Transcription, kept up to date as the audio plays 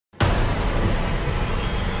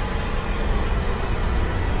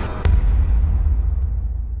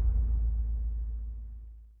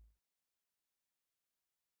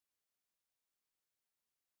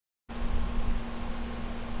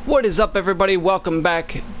What is up, everybody? Welcome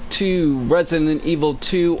back to Resident Evil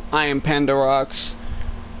 2. I am Pandarox,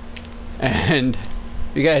 and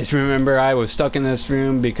you guys remember I was stuck in this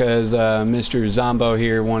room because Mr. Zombo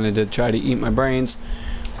here wanted to try to eat my brains.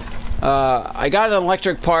 I got an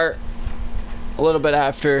electric part a little bit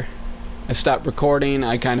after I stopped recording.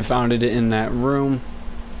 I kind of found it in that room,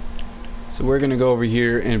 so we're gonna go over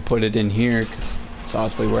here and put it in here because it's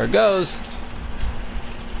obviously where it goes.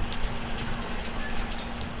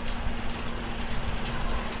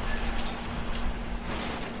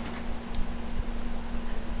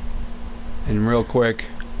 And real quick,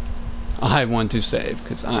 I want to save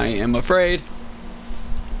because I am afraid.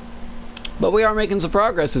 But we are making some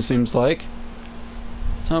progress, it seems like.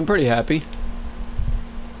 So I'm pretty happy.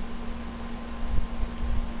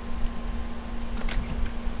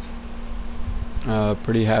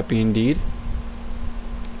 Pretty happy indeed.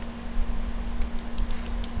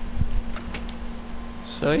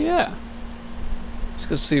 So yeah. Let's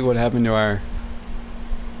go see what happened to our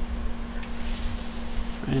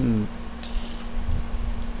friend.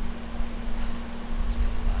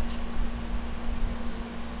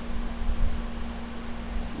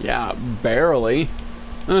 Yeah, barely.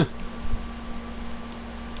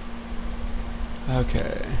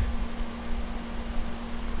 Okay.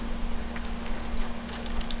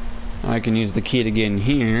 I can use the key to get in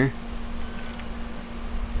here.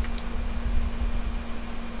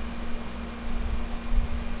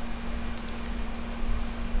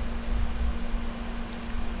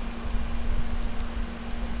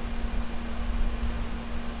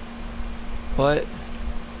 But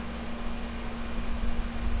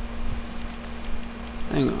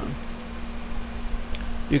hang on.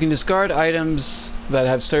 You can discard items that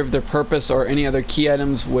have served their purpose or any other key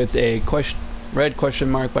items with a red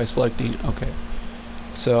question mark by selecting. Okay.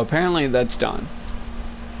 So apparently that's done.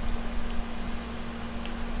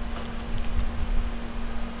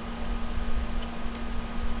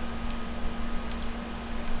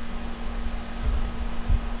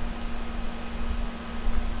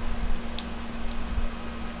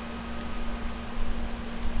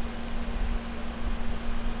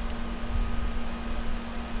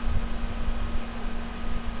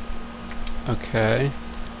 Okay,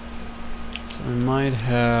 so I might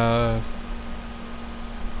have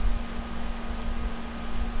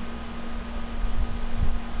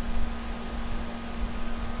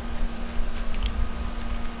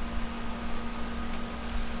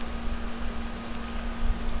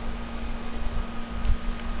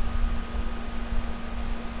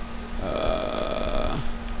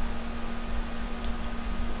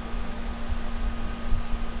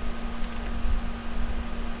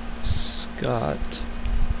Scott.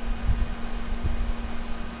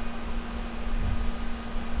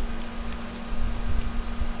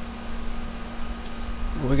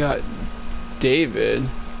 We got David.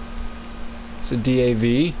 It's a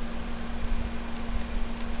DAV.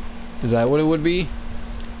 Is that what it would be?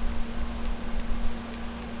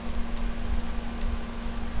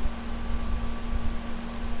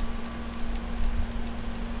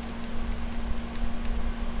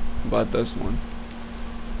 About this one.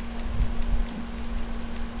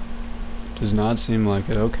 Does not seem like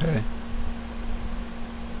it. Okay.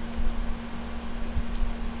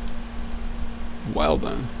 Well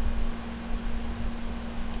then.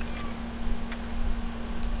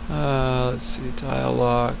 Let's see. Dial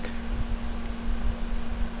lock.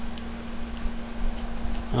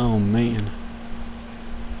 Oh man.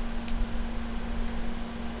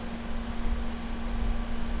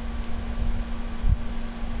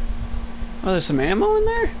 Oh, there's some ammo in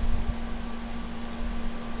there?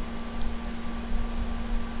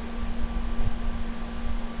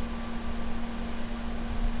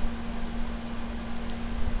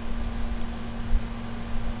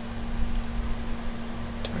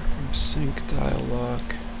 Sync dial lock.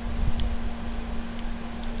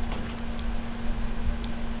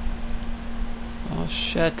 Oh,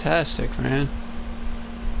 shit-tastic, man.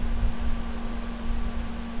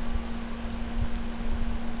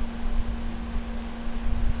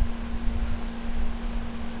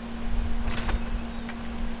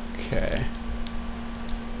 Okay.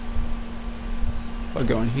 I'll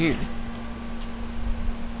go in here.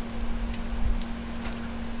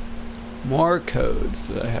 More codes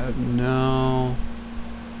that I have. No.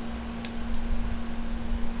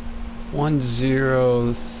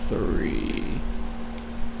 103.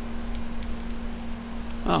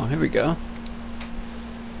 Oh, here we go.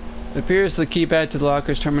 It appears the keypad to the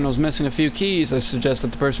locker's terminal is missing a few keys. I suggest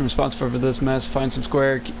that the person responsible for this mess find some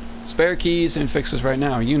spare keys and fix this right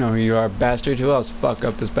now. You know who you are, bastard. Who else fuck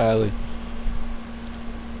up this badly?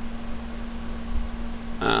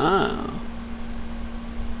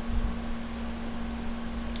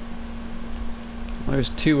 There's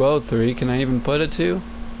 203. Can I even put a 2?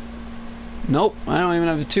 Nope, I don't even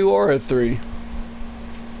have a 2 or a 3.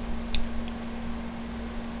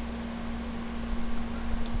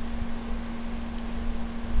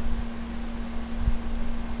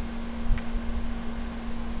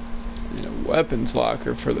 Need a weapons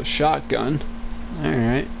locker for the shotgun.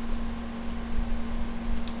 Alright.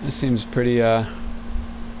 This seems pretty alright.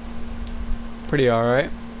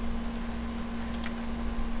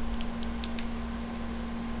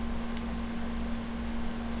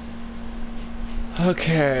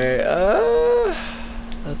 Okay,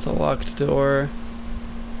 that's a locked door.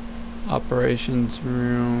 Operations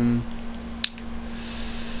room.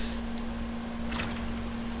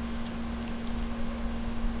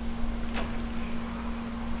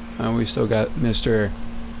 We still got Mr.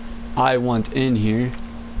 I want in here.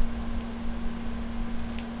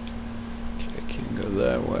 Okay, I can't go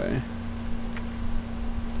that way.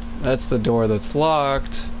 That's the door that's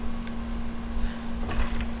locked.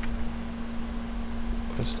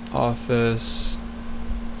 West office.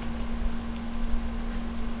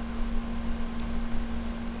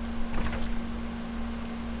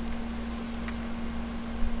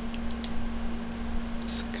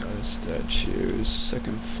 Sky statues,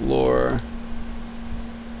 second floor.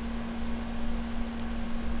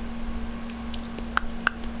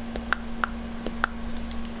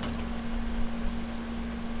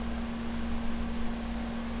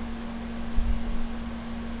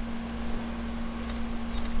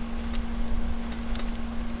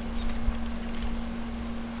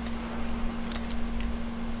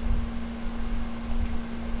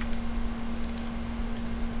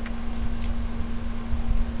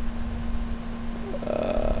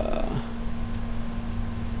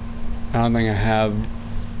 I don't think I have.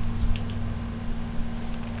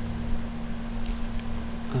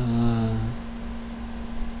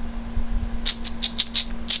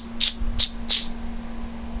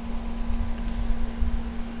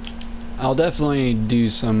 I'll definitely do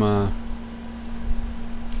some.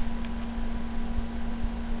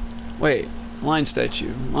 Wait, lion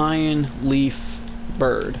statue, lion, leaf,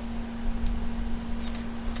 bird,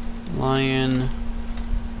 lion,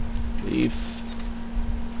 leaf.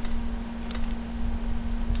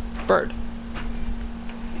 Bird.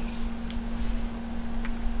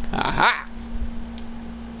 Aha!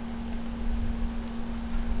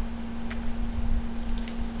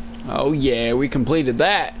 Oh yeah, we completed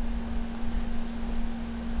that.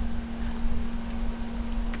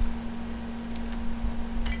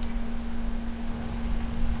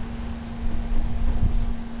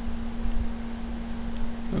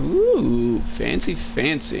 Ooh, fancy,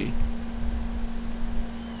 fancy.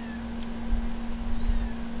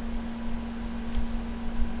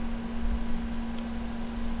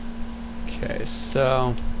 Okay,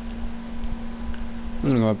 so I'm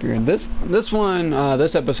gonna go up here. This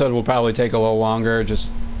episode will probably take a little longer, just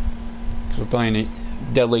because we're playing a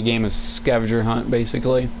deadly game of scavenger hunt,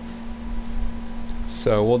 basically.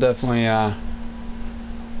 So we'll definitely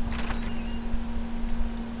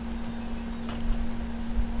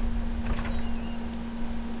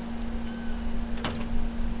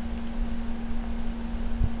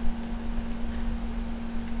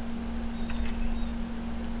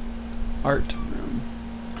art room.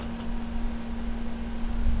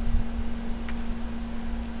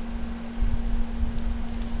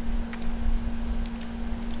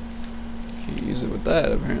 Can't use it with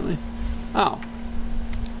that apparently. Oh.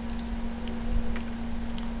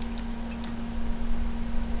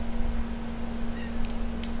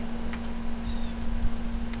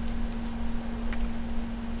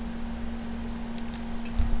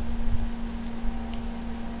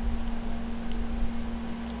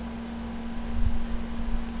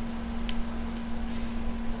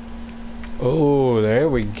 Oh, there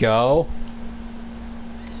we go.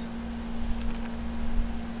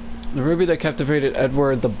 The ruby that captivated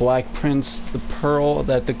Edward, the Black Prince, the pearl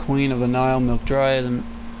that the Queen of the Nile milked dry,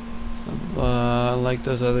 like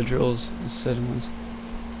those other jewels, said it was.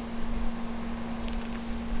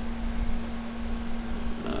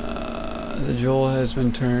 The jewel has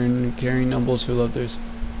been turned, carrying nobles who love theirs.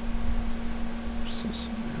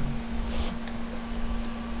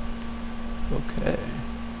 Okay.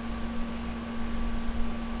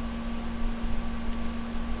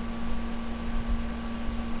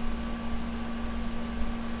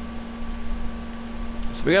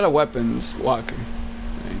 So we got a weapons locker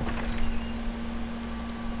thing.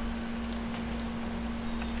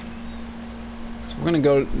 So we're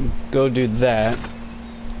gonna go do that.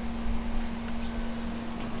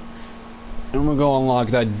 And we'll go unlock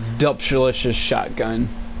that Dupshalicious shotgun.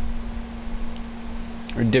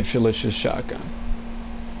 Or Dipshalicious shotgun.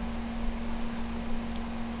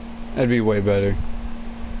 That'd be way better.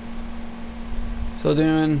 Still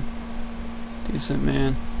doing decent,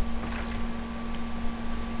 man.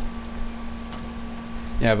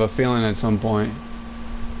 Yeah, I have a feeling at some point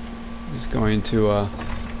he's going to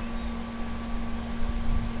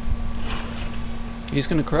he's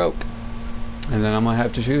gonna croak, and then I might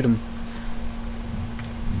have to shoot him.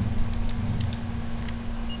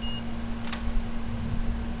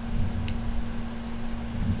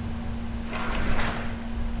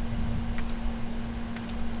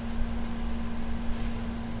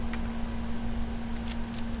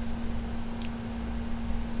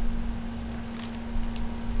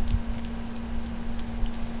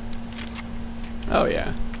 Oh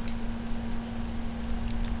yeah.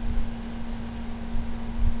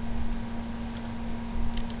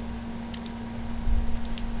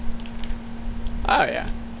 Oh yeah.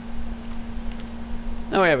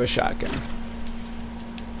 Now we have a shotgun.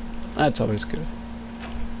 That's always good.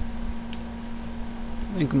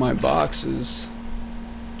 I think my box is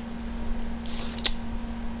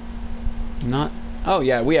not. Oh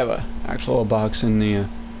yeah, we have a actual box in the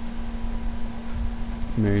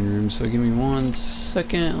main room. So give me 1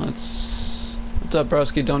 second. Let's. What's up,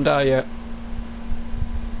 broski? Don't die yet.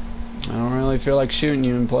 I don't really feel like shooting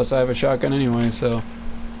you, and plus I have a shotgun anyway, so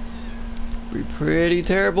be pretty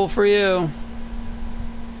terrible for you.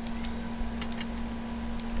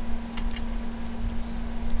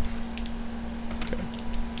 Okay.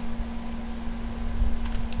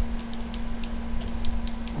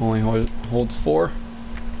 Only holds 4.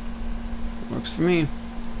 Works for me.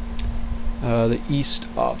 The east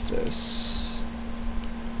office.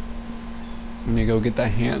 I'm gonna go get the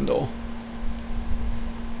handle.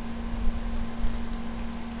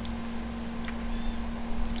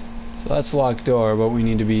 So that's a locked door, but we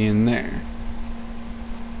need to be in there.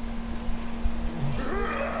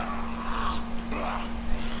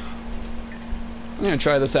 I'm gonna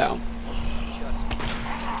try this out.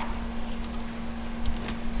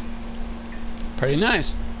 Pretty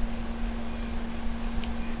nice.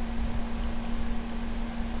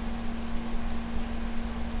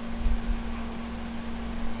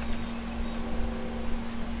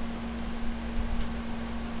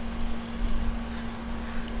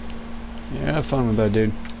 Yeah, have fun with that,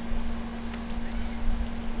 dude.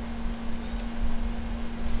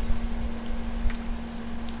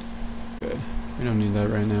 Good. We don't need that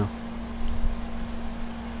right now.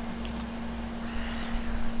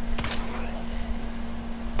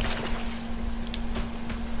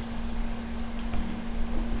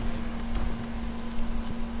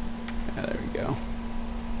 Yeah, there we go.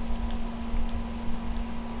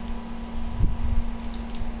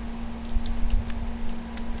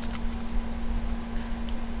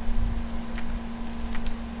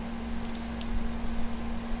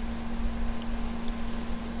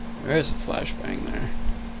 There's a flashbang there.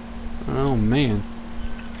 Oh man.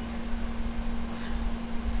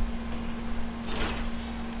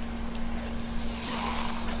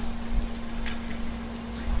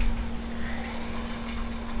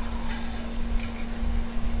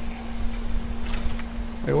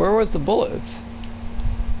 Wait, where was the bullets?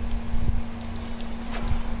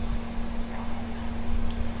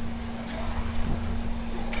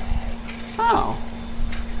 Oh.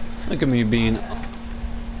 Look at me being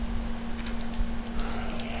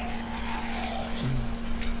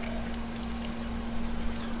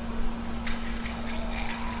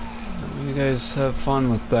you guys have fun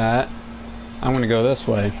with that. I'm gonna go this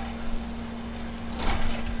way.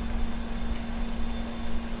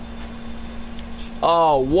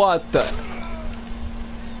 Oh, what the?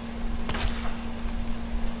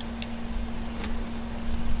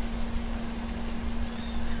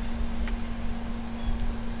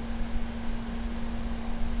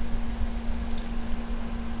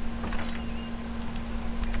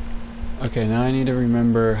 Okay, now I need to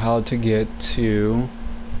remember how to get to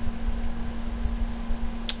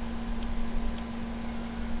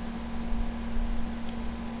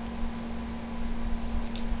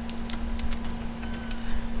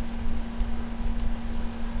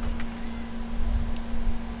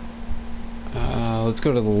let's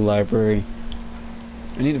go to the library.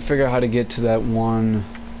 I need to figure out how to get to that one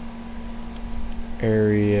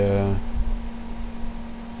area.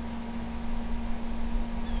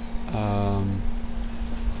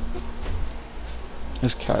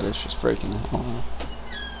 This cat is just freaking out.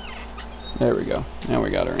 There we go. Now we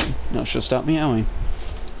got her in. Now she'll stop meowing.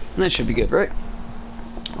 And that should be good, right?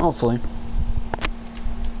 Hopefully.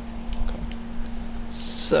 Okay.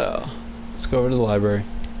 So, let's go over to the library.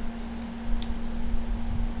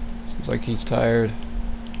 Seems like he's tired.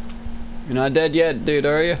 You're not dead yet, dude,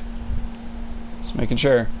 are you? Just making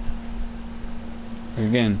sure.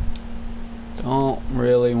 Again, don't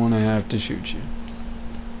really want to have to shoot you.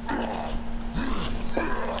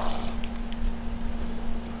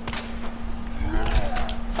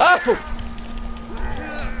 Oh!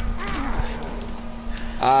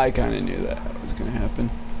 I kind of knew that was going to happen.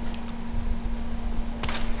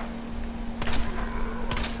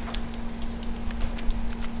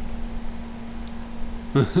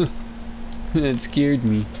 It scared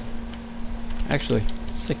me. Actually,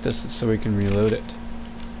 let's take this so we can reload it.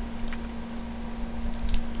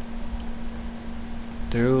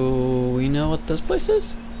 Do we know what this place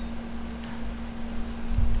is?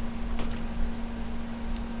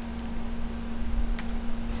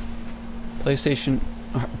 PlayStation...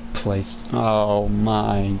 Oh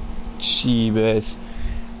my jeebus.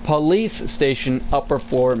 Police station upper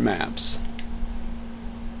floor maps.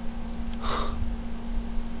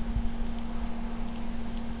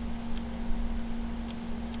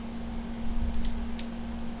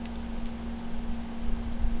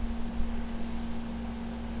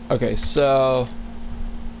 Okay, so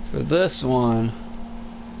for this one,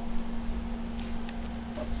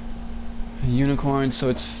 a unicorn, so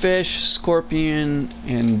it's fish, scorpion,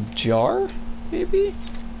 and jar, maybe?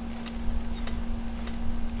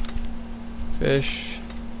 Fish,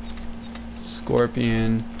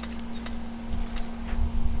 scorpion,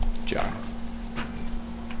 jar.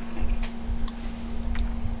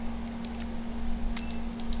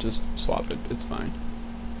 Just swap it, it's fine.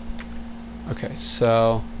 Okay,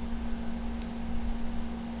 so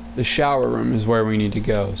the shower room is where we need to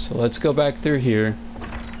go. So let's go back through here. I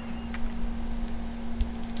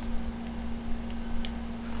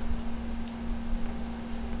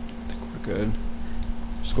think we're good.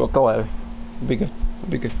 Just go up the ladder. We'll be good.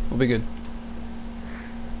 We'll be good. We'll be good.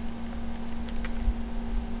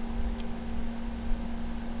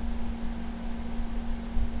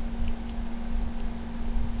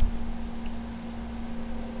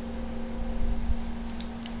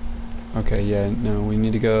 Okay, yeah, no, we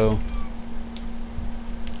need to go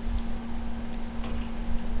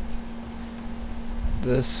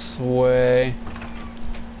this way.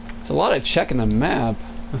 It's a lot of checking the map.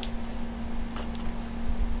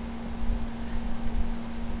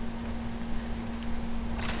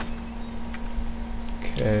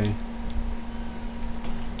 Okay.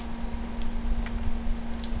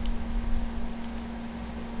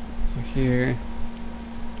 Over here.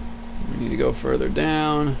 We need to go further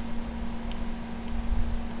down.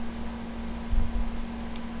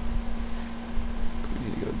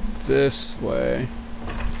 This way.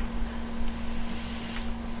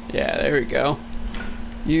 Yeah, there we go.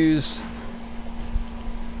 Use.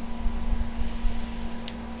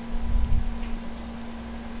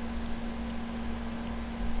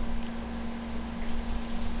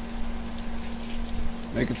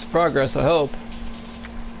 Making some progress, I hope.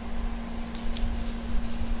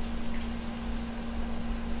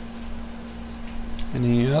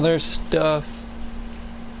 Any other stuff?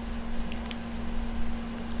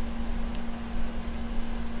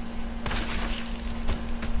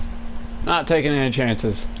 Not taking any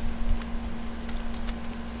chances.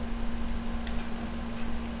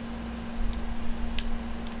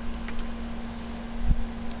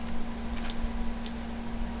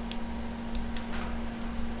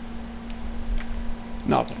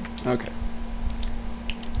 Nothing. Okay.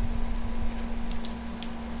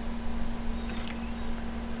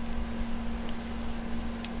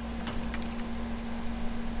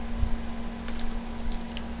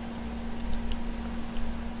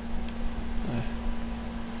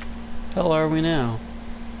 Hell are we now?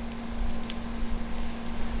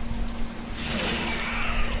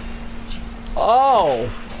 Jesus.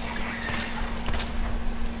 Oh!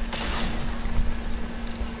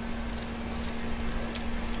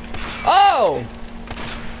 Oh!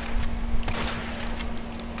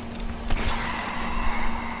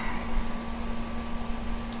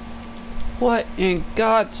 What in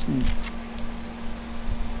God's...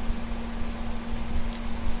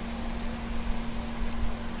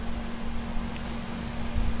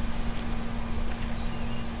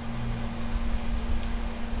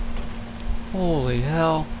 Holy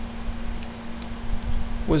hell.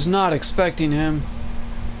 Was not expecting him.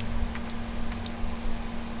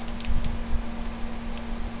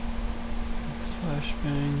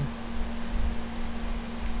 Flashbang.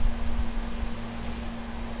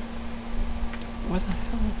 What the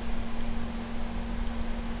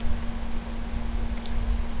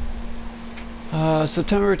hell?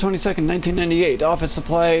 September 22nd, 1998. Office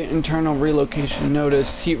supply internal relocation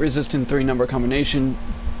notice. Heat resistant 3-number combination.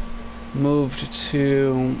 Moved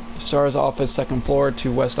to Star's office, 2nd floor,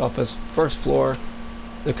 to West office, 1st floor.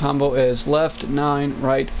 The combo is left 9,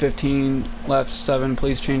 right 15, left 7.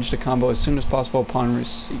 Please change the combo as soon as possible upon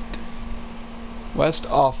receipt. West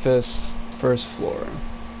office, first floor.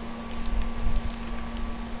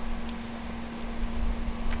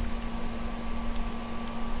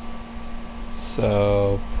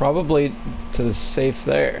 So, probably to the safe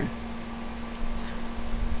there.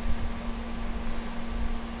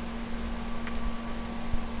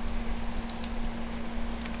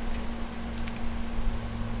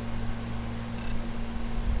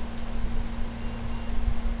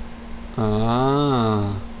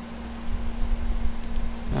 Ah,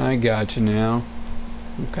 I got you now.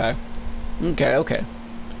 Okay. Okay.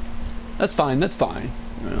 That's fine, that's fine.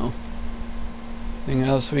 Well, anything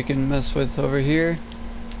else we can mess with over here?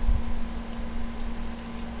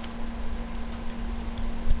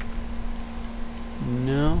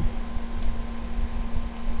 No.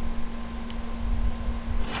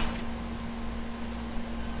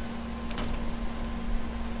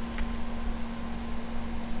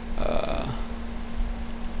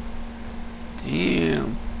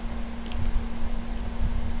 Damn.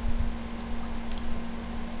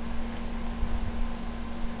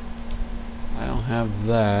 I don't have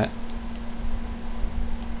that.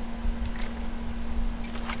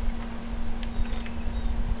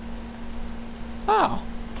 Oh,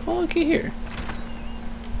 well, looky here.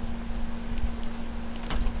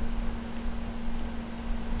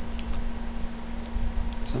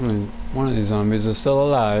 One of these zombies is still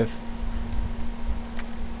alive.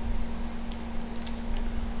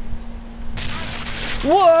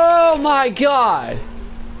 Whoa, my God!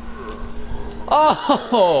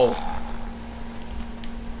 Oh!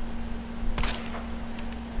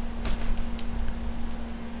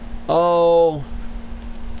 Oh.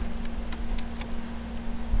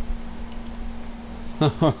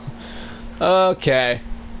 Okay.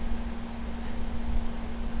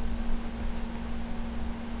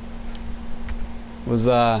 Was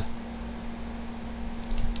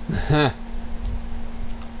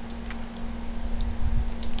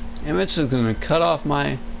Image is gonna cut off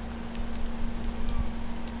my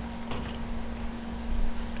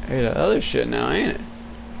hey, the other shit now, ain't it?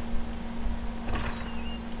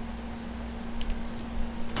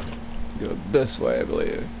 Go this way, I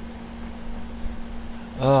believe.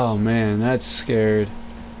 Oh man, that scared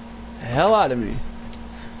the hell out of me.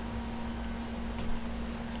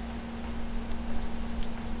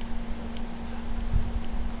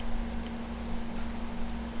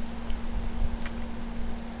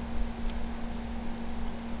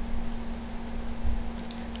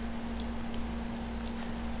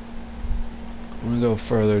 I'm gonna go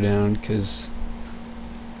further down because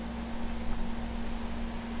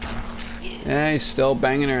yeah, he's still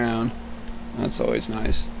banging around. That's always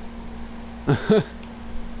nice. Okay.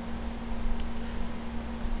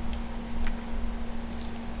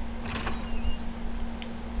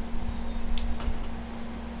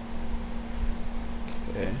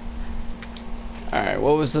 Alright,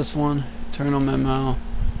 what was this one? Eternal memo.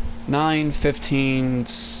 9, 15,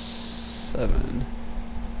 7.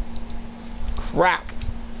 Crap.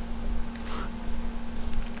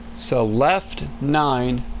 So left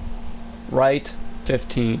 9, right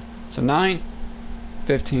 15. So 9,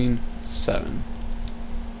 15, 7.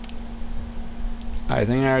 I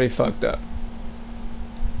think I already fucked up.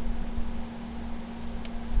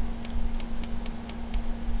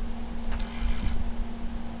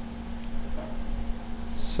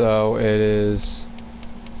 So it is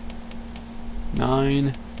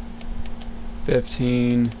 9,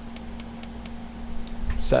 15,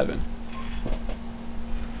 7.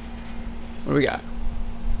 What do we got?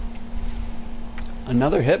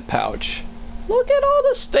 Another hip pouch. Look at all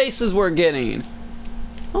the spaces we're getting.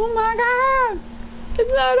 Oh my God.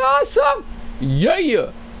 Isn't that awesome?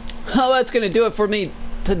 Yeah. Well, that's going to do it for me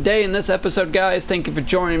today in this episode, guys. Thank you for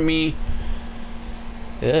joining me.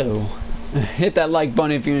 Ew. Hit that like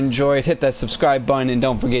button if you enjoyed. Hit that subscribe button. And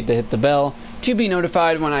don't forget to hit the bell to be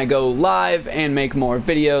notified when I go live and make more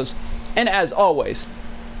videos. And as always,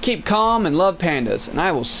 keep calm and love pandas. And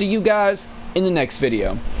I will see you guys in the next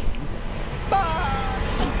video.